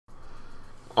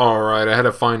Alright, I had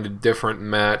to find a different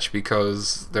match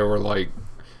because there were like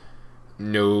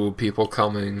no people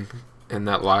coming in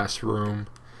that last room.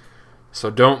 So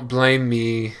don't blame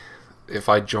me if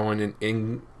I join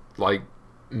an like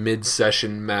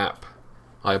mid-session map.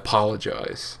 I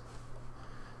apologize.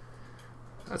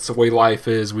 That's the way life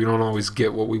is. We don't always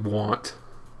get what we want.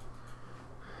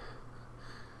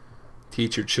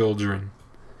 Teach your children.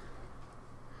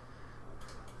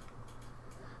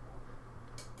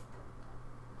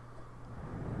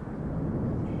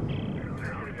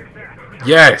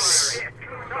 Yes!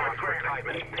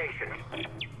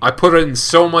 I put in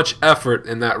so much effort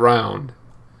in that round.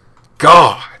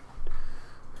 God!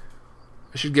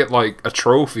 I should get like a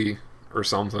trophy or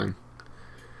something.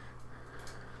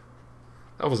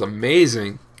 That was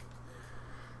amazing.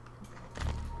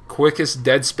 Quickest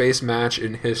Dead Space match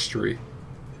in history.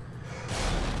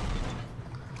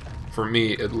 For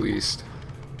me, at least.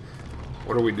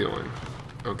 What are we doing?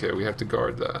 Okay, we have to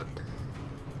guard that.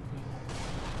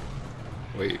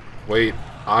 Wait.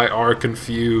 I are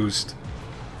confused.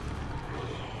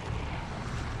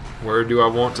 Where do I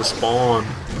want to spawn?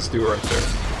 Let's do it right there.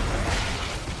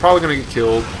 Probably gonna get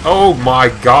killed. Oh my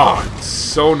god!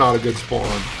 So not a good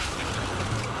spawn.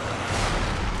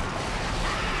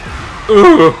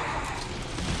 Ugh!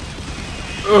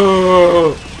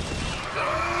 Ugh!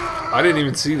 I didn't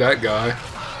even see that guy.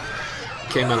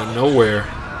 Came out of nowhere.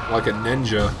 Like a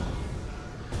ninja.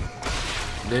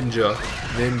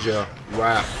 Ninja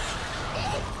rap.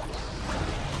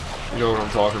 You know what I'm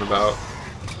talking about.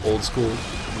 Old school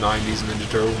 90s Ninja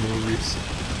Turtle movies.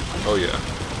 Oh yeah.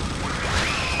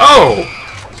 Oh!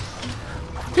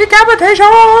 Decapitation!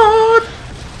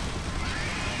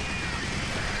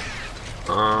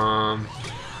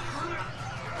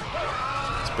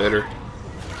 It's better.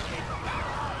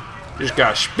 Just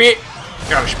gotta spit.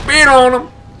 Gotta spit on him.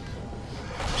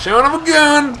 Son of a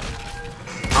gun.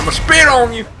 I'ma spit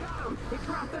on you.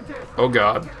 Oh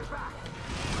god.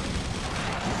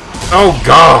 Oh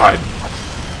god.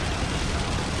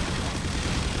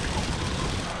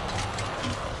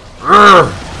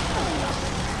 Urgh.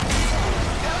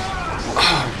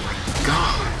 Oh my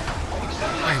god.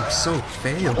 I am so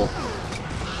fail.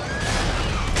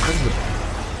 I'm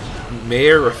the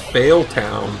mayor of Fail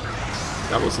Town.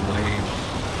 That was lame.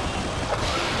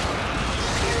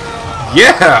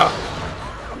 Yeah!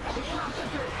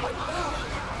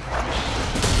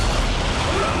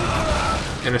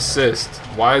 An assist.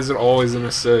 Why is it always an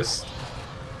assist?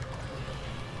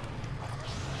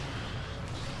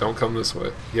 Don't come this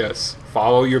way. Yes.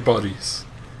 Follow your buddies.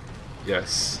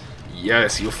 Yes.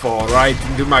 Yes, you fall right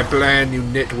into my plan, you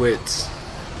nitwits.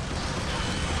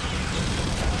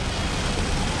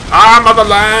 Ah,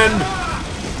 motherland!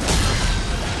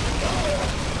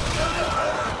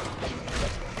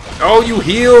 Oh, you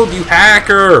healed, you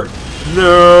hacker!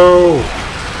 No!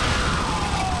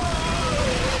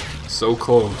 So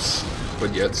close,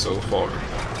 but yet so far.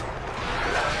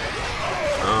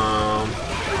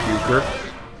 Puker.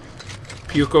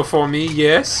 Puker for me,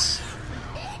 yes.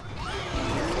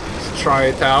 Let's try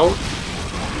it out.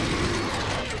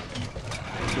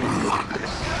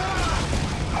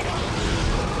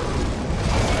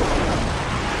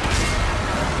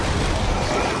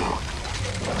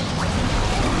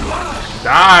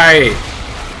 Die!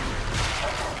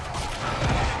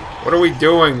 What are we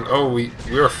doing? Oh, we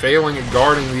are failing at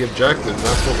guarding the objective.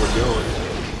 That's what we're doing.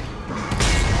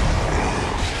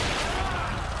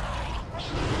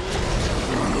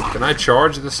 Can I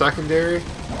charge the secondary?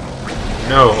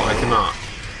 No, I cannot.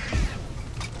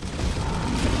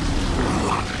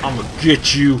 I'ma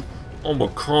get you. I'ma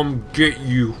come get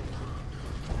you.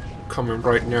 Coming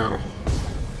right now.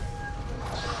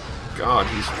 God,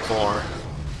 he's far.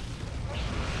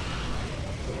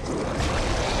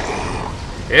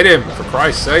 Hit him, for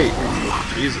Christ's sake.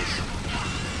 Jesus.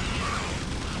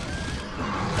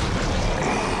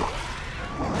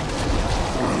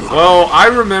 Well, I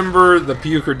remember the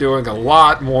Puker doing a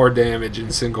lot more damage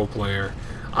in single player.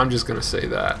 I'm just gonna say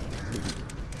that.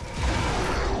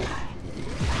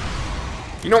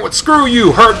 You know what? Screw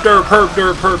you! Herp derp, herp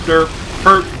derp, herp derp,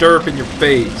 herp derp in your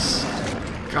face.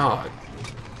 God.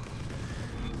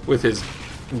 With his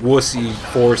wussy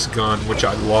force gun, which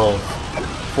I love.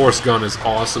 Force gun is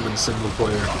awesome in single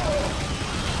player.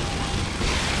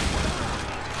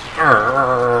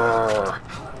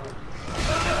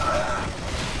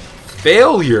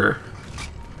 Failure!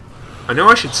 I know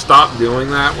I should stop doing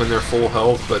that when they're full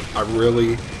health, but I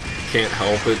really can't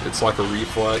help it. It's like a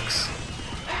reflex.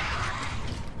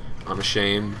 I'm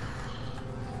ashamed.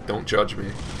 Don't judge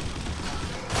me.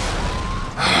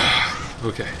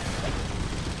 Okay.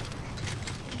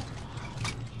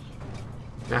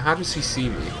 Now, how does he see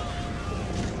me?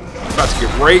 I'm about to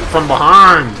get raped from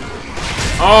behind!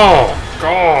 Oh,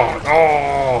 God!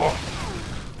 Oh!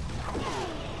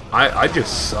 I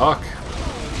just suck.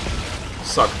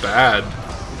 Suck bad.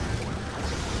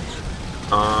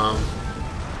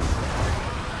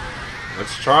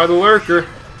 Let's try the lurker.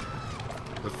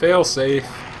 The failsafe.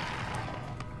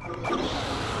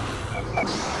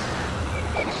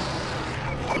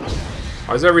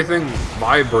 Why is everything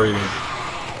vibrating?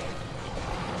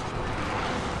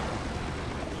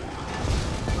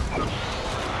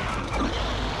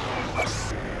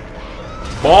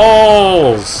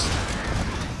 Balls!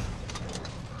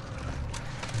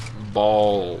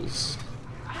 Balls.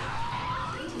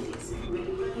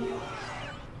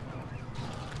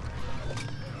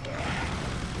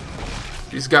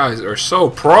 These guys are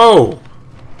so pro!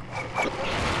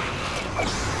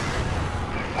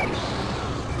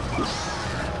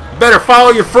 Better follow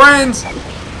your friends! I'm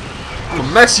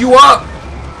gonna mess you up!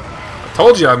 I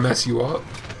told you I'd mess you up.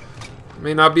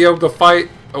 May not be able to fight.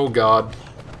 Oh god.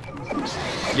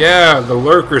 Yeah, the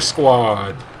lurker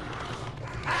squad.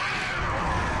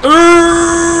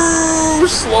 Ooh!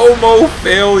 Slow-mo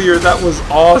failure. That was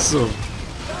awesome.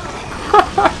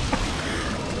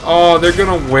 Oh, they're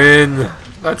gonna win.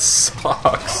 That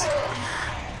sucks.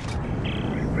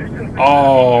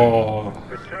 Oh.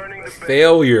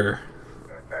 Failure.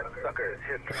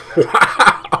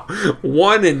 Wow.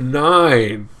 1 in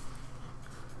 9.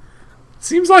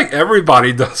 Seems like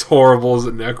everybody does horribles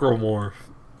at necromorph.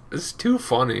 It's too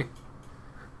funny.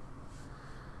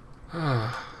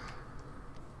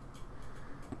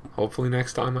 Hopefully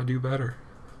next time I do better.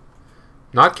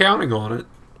 Not counting on it.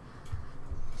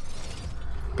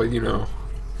 But you know,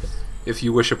 if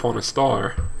you wish upon a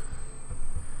star.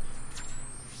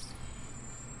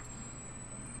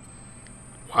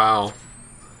 Wow.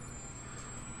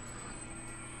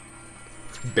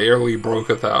 Barely broke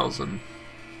 1,000.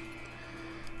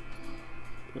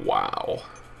 Wow.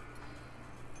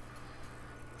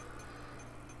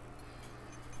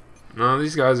 No,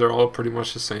 these guys are all pretty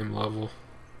much the same level.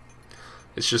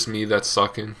 It's just me that's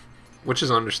sucking, which is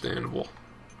understandable.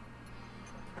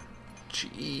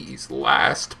 Jeez,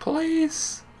 last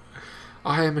place?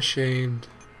 I am ashamed.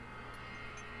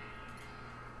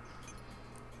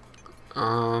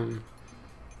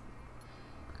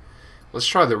 Let's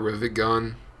try the rivet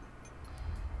gun.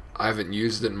 I haven't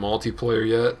used it in multiplayer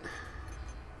yet.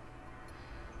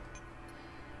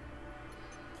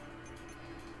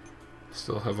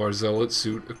 Still have our zealot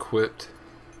suit equipped.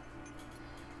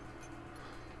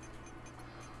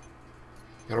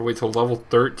 Gotta wait till level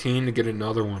 13 to get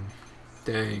another one.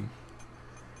 Dang.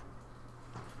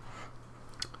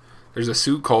 There's a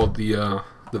suit called the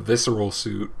visceral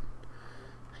suit.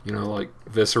 You know, like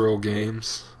visceral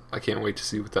games. I can't wait to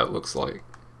see what that looks like.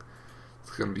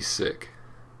 It's gonna be sick.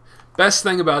 Best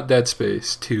thing about Dead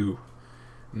Space 2.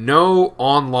 No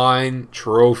online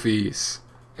trophies.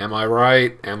 Am I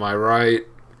right? Am I right?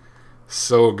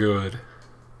 So good.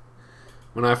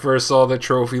 When I first saw the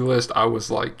trophy list, I was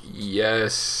like,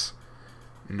 yes.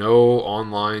 No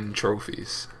online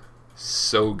trophies.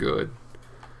 So good.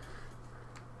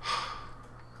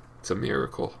 It's a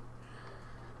miracle.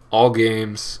 All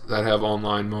games that have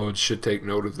online modes should take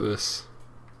note of this.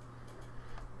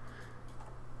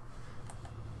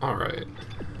 Alright.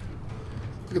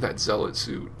 Look at that zealot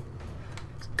suit.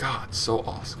 God, so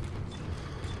awesome.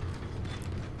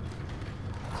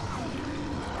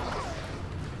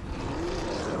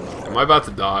 Am I about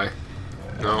to die?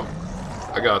 No.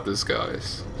 I got this,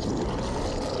 guys.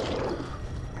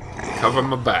 Cover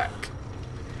my back.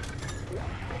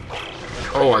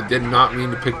 Oh, I did not mean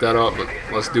to pick that up, but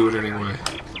let's do it anyway.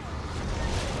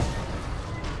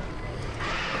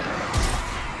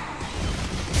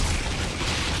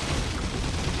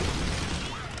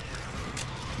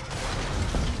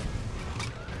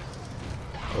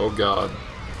 Oh god.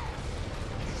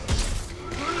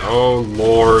 Oh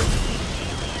lord.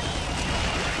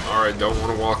 Alright, don't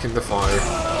want to walk into fire.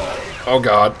 Oh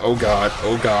god, oh god,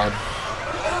 oh god.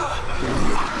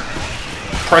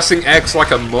 Pressing X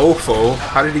like a mofo.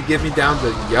 How did he get me down to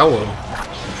yellow?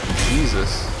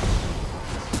 Jesus.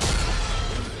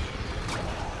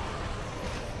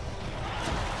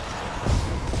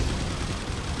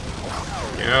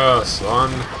 Yeah, son.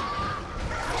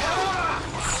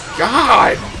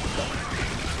 God!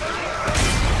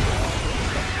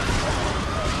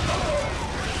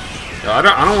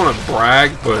 I don't want to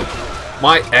brag, but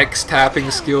my X tapping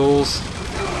skills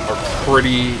are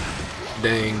pretty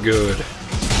dang good.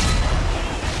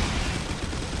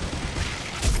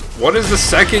 What is the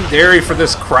secondary for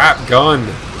this crap gun?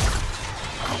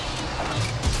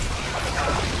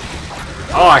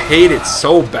 Oh, I hate it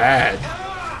so bad.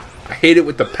 I hate it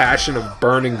with the passion of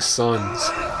burning suns.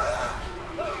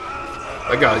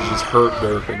 That guy's just hurt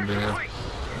derping, man.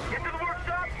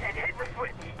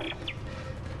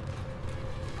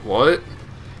 What?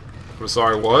 I'm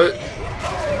sorry, what?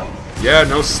 Yeah,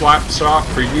 no slap shot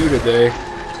for you today.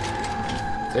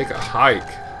 Take a hike.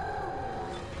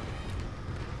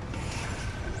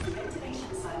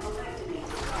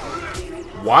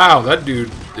 Wow, that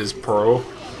dude is pro.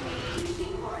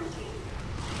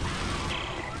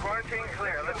 Quarantine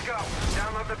clear. Let's go.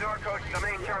 Download the door code to the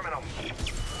main terminal.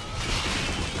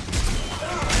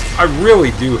 I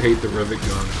really do hate the rivet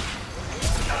gun.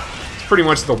 It's pretty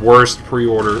much the worst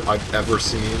pre-order I've ever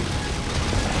seen.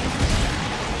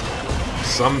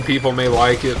 Some people may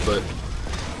like it, but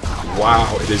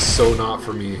wow, it is so not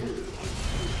for me.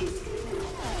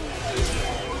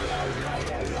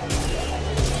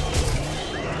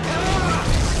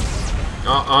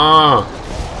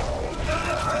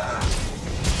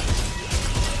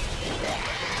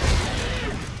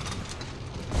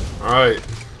 Alright.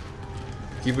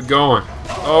 Keep it going.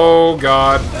 Oh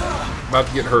god. About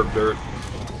to get hurt, dirt.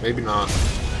 Maybe not.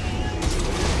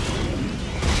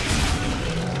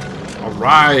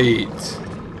 Alright.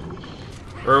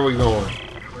 Where are we going?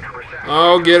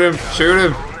 Oh, get him. Shoot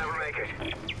him.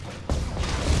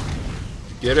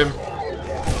 Get him.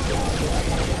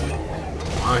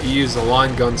 He used a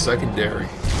line gun secondary.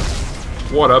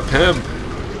 What a pimp!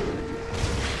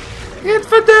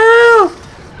 Infidel!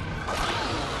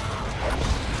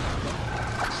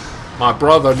 My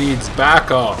brother needs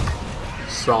backup,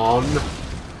 son.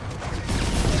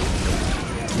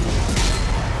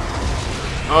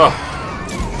 Ugh.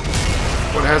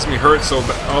 What has me hurt so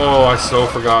bad? Oh, I so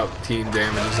forgot team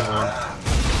damage is on.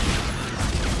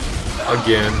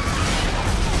 Again.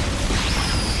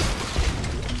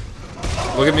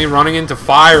 Look at me running into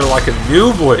fire like a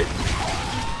nooblet.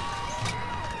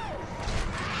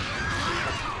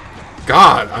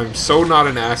 God, I'm so not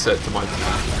an asset to my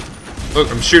team.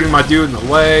 Look, I'm shooting my dude in the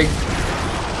leg.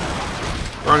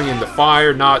 Running into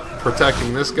fire, not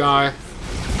protecting this guy.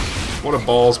 What a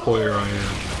balls player I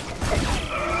am.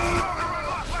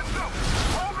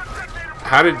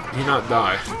 How did he not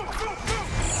die?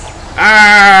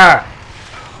 Ah!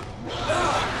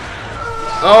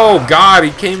 Oh god, he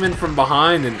came in from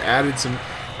behind and added some...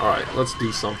 Alright, let's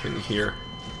do something here.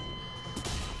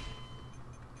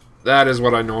 That is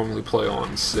what I normally play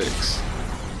on 6.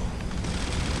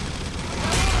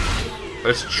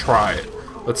 Let's try it.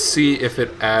 Let's see if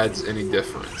it adds any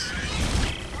difference.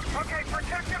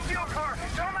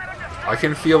 I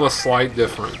can feel a slight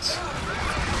difference.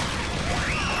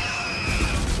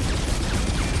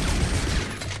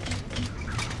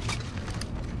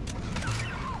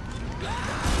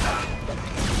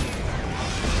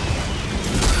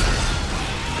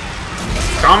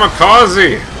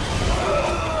 Kamikaze!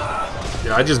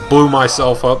 Yeah, I just blew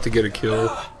myself up to get a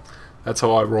kill. That's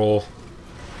how I roll.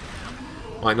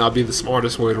 Might not be the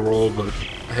smartest way to roll, but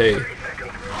hey,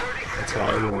 that's how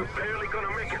I roll.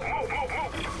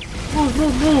 Move,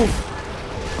 move, move!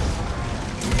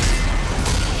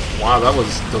 Wow, that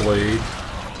was delayed.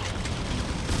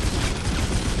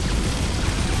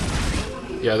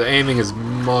 Yeah, the aiming is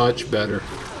much better.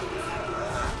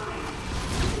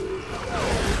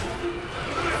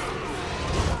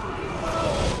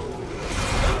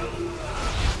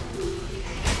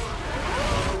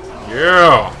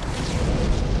 Yeah!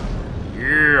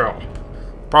 Yeah!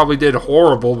 Probably did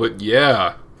horrible, but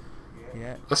yeah.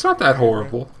 Yeah. That's not that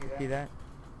horrible. See that?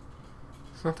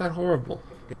 It's not that horrible.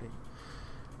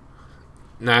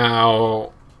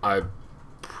 Now, I'm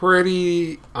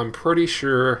pretty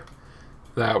sure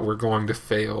that we're going to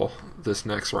fail this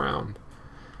next round.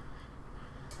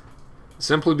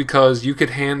 Simply because you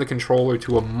could hand the controller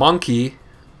to a monkey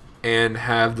and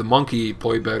have the monkey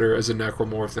play better as a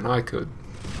necromorph than I could.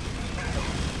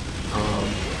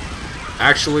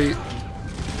 Actually,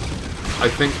 I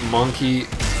think monkey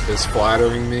is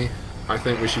flattering me. I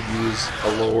think we should use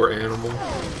a lower animal.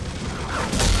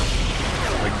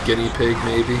 Like guinea pig,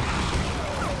 maybe.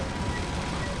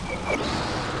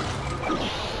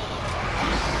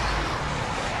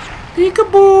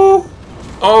 Peekaboo!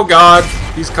 Oh god,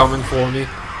 he's coming for me.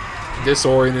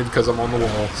 Disoriented because I'm on the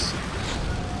walls.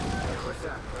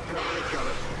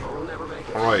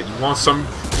 Alright, you want some?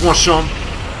 You want some?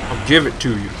 I'll give it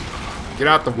to you. Get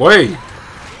out the way!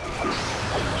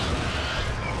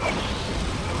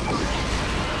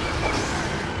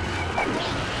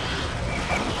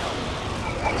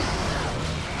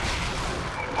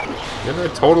 Didn't I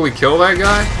totally kill that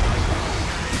guy?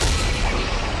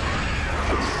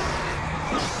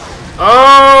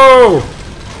 Oh!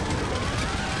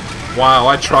 Wow,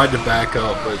 I tried to back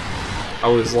up, but I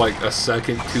was like a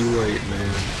second too late,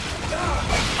 man.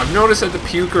 I've noticed that the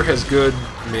Puker has good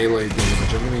melee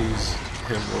damage. I'm gonna use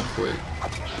him real quick.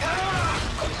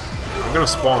 I'm gonna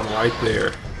spawn right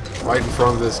there, right in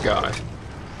front of this guy.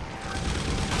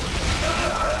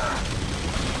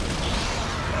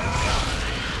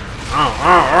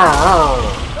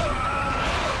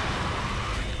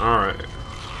 Alright.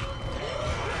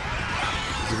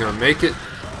 Is he gonna make it?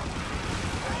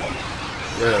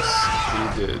 Yes, he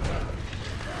did.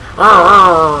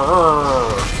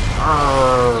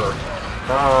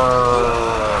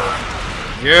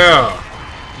 Yeah!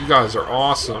 You guys are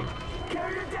awesome.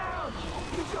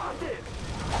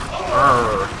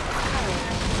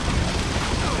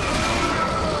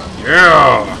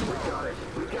 Yeah!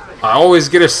 I always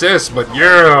get assists, but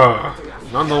yeah!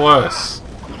 Nonetheless.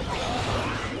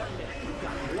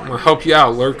 I'm gonna help you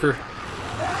out, Lurker.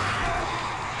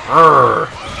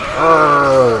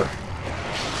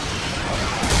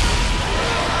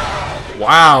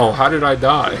 Wow, how did I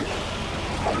die?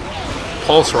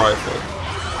 Pulse rifle.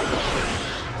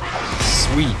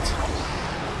 Sweet.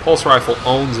 Pulse rifle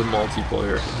owns in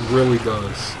multiplayer. It really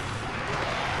does.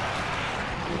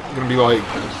 It's gonna be like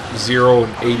 0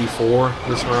 and 84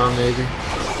 this round, maybe.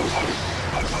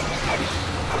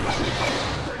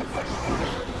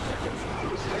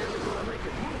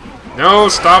 No,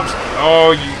 stop.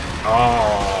 Oh, you.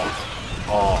 Oh.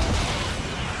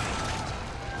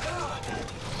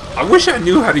 I wish I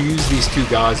knew how to use these two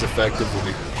guys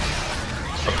effectively.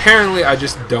 Apparently, I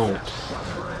just don't.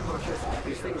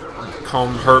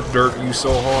 Come herp dirt you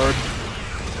so hard.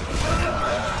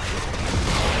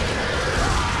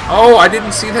 Oh, I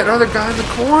didn't see that other guy in the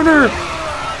corner.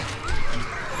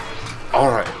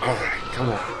 Alright, come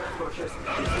on.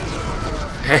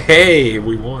 Hey,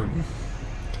 we won.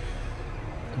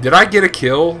 Did I get a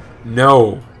kill?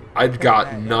 No, I've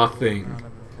got nothing.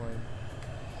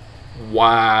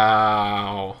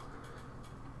 Wow.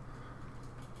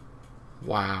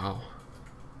 Wow.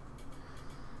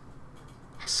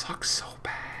 I suck so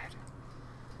bad.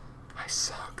 I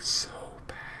suck so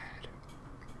bad.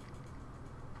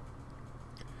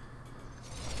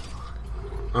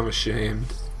 I'm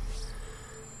ashamed.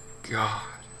 God.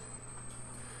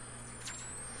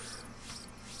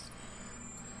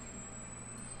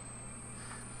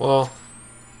 Well,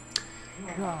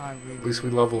 at least we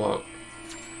level up.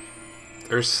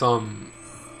 There's some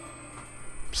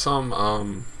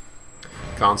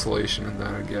consolation in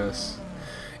that, I guess.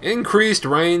 Increased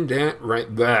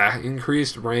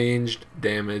increased ranged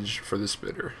damage for the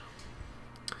spitter.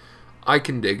 I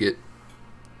can dig it,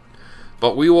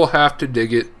 but we will have to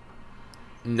dig it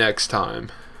next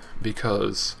time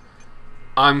because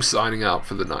I'm signing out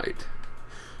for the night.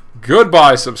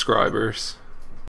 Goodbye, subscribers.